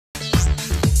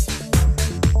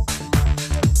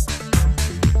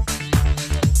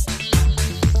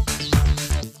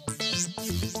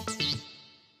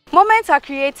Moments are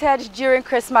created during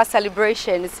Christmas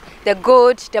celebrations, the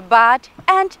good, the bad,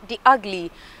 and the ugly.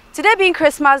 Today being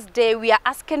Christmas Day, we are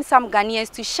asking some Ghanaians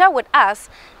to share with us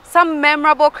some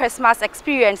memorable Christmas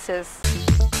experiences.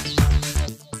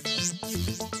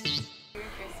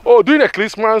 Oh, during the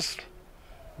Christmas,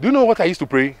 do you know what I used to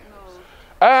pray?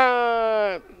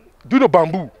 No. Do you know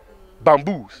bamboo?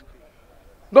 Bamboos?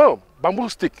 No, bamboo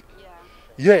stick.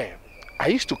 Yeah, I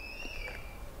used to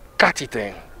cut it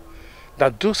in.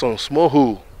 That do some small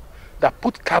hole that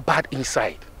put cupboard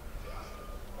inside.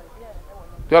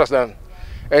 Do you understand?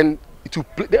 And to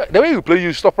play, the way you play,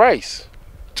 you stop rice.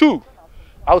 2,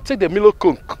 I'll take the Milo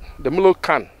cone, the Milo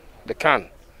can, the can.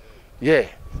 Yeah,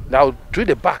 now I'll drill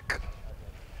the back.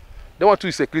 Then 1, 2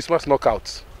 is a Christmas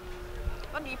knockout.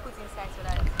 What do you put inside so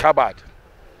that? Cupboard.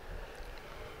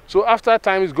 So after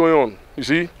time is going on, you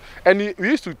see, and we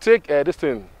used to take this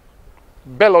thing,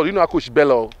 bellow. You know, Coach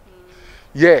bellow.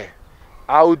 Yeah.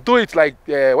 I'll do it like,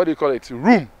 what do you call it,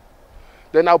 room.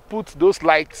 Then I'll put those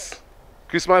lights,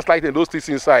 Christmas lights and those things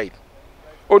inside.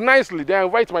 Oh, nicely. Then I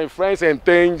invite my friends and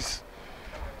things.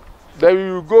 Then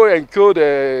we will go and kill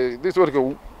this what you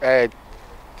call,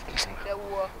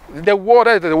 the war,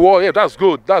 that's the war. Yeah, that's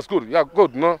good. That's good. Yeah,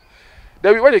 good, no?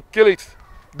 Then when they kill it,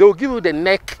 they will give you the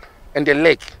neck and the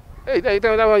leg. Hey,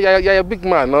 you're a big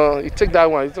man, no? You take that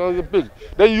one, it's all big.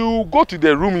 Then you go to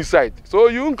the room inside. So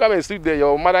you won't come and sleep there,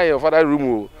 your mother and your father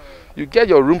room. You get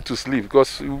your room to sleep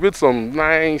because you build some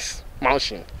nice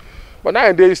mansion. But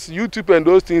nowadays, YouTube and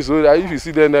those things, so that if you see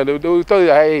them, they will tell you,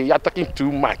 hey, you're talking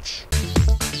too much.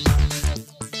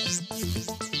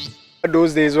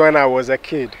 Those days when I was a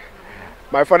kid,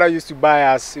 my father used to buy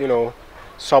us, you know,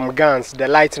 some guns, the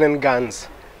lightning guns,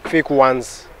 fake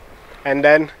ones. And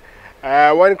then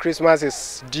when Christmas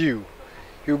is due,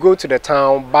 you go to the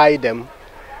town, buy them,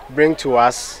 bring to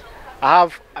us. I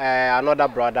have another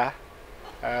brother,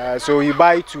 so he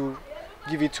buy to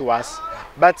give it to us.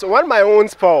 But when my own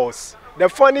spouse, the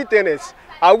funny thing is,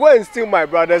 I'll go and steal my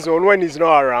brother's own when he's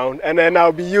not around, and then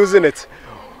I'll be using it.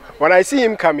 When I see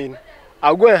him coming,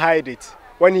 I'll go and hide it.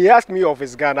 When he asks me of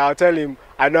his gun, I'll tell him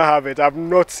I don't have it, I've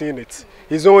not seen it.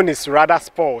 His own is rather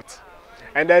sport.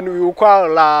 And then we will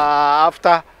call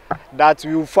after that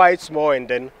we will fight small and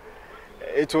then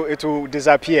it will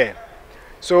disappear.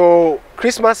 So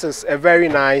Christmas is a very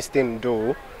nice thing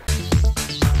though.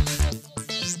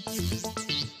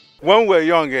 When we were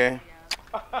young,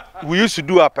 we used to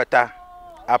do apata.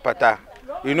 Apata.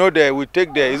 You know, we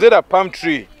take is it a palm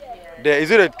tree? Is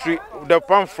it a tree, the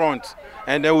palm front?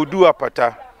 And then we do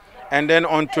apata. And then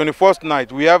on 21st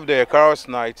night, we have the carols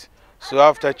night. So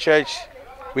after church,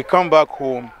 we come back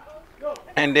home.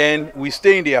 And then we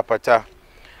stay in the apata.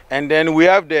 And then we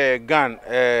have the gun.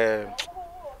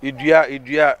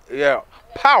 Yeah.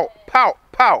 Pow, pow,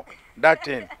 pow. That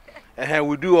thing. And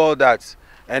we do all that.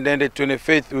 And then the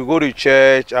 25th, we go to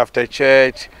church. After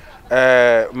church,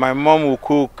 my mom will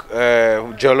cook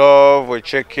jollof with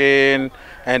chicken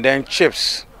and then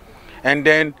chips. And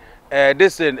then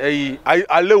this is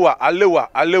alewa.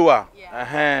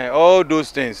 All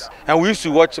those things. And we used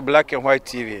to watch black and white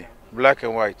TV. Black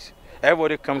and white.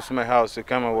 Everybody comes to my house to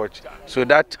come and watch. So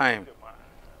that time,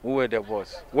 we were the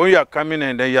boss. When you are coming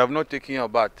and then you have not taken your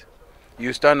bath,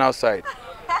 you stand outside.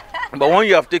 But when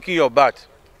you have taken your bath,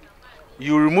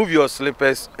 you remove your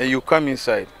slippers and you come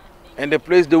inside. And the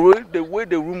place, the way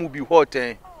the room will be hot,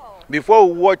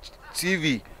 before we watch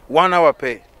TV, 1 hour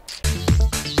pay.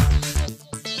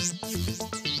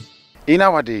 In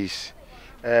our days,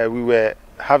 we were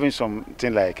having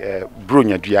something like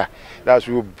Brunyadria. That's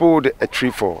we will build a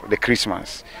tree for the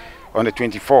Christmas on the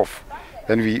 24th.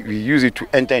 Then we use it to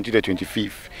enter into the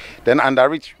 25th. Then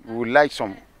under it, we will light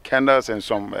some candles and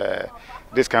some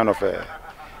this kind of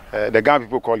the Ghana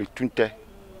people call it tunte.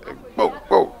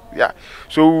 Yeah.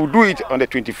 So we'll do it on the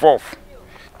 24th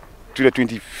to the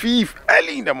 25th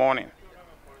early in the morning.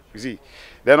 You see.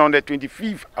 Then on the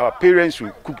 25th, our parents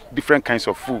will cook different kinds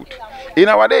of food. In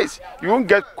our days, you won't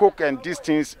get Coke and these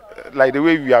things like the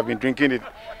way we have been drinking it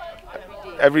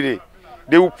every day.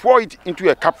 They will pour it into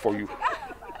a cup for you.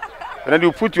 And then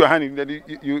you put your hand in, then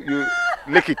you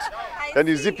lick it. Then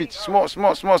you zip it, small.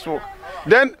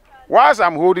 Then, whilst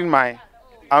I'm holding mine,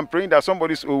 I'm praying that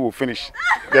somebody's own will finish.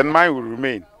 Then mine will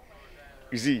remain.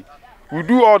 You see, we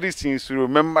do all these things to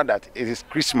remember that it is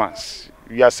Christmas.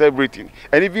 We are celebrating.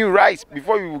 And even rice,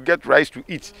 before you will get rice to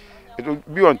eat, it will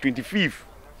be on 25th,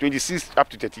 26th, up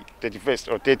to 31st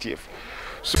or 30th.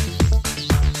 So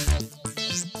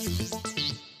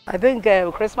I think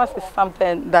Christmas is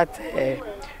something that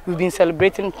we've been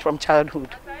celebrating from childhood.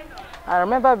 I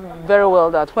remember very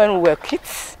well that when we were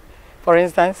kids, for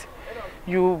instance,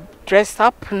 You dress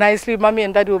up nicely. Mommy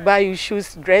and daddy will buy you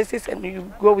shoes, dresses, and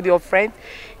you go with your friends,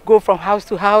 go from house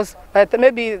to house. But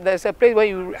maybe there's a place where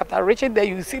you, after reaching there,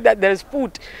 you see that there's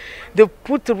food. They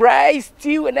put rice,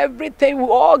 stew, and everything. We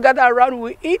all gather around,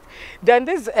 we eat. Then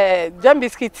this jam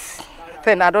biscuits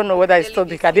thing, I don't know whether it's still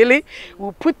Piccadilly.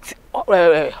 We put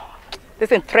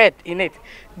there's a thread in it.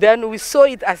 Then we sew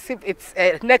it as if it's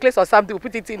a necklace or something. We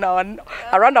put it in around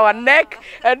our neck,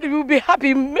 and we'll be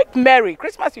happy, make merry.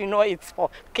 Christmas, you know, it's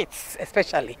for kids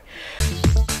especially.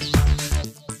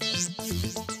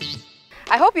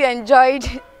 I hope you enjoyed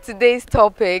today's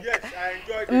topic. Yes, I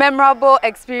enjoyed it. Memorable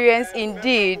experience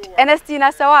indeed.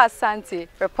 Ernestina Sawa Asante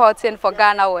reporting for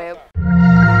Ghana Web.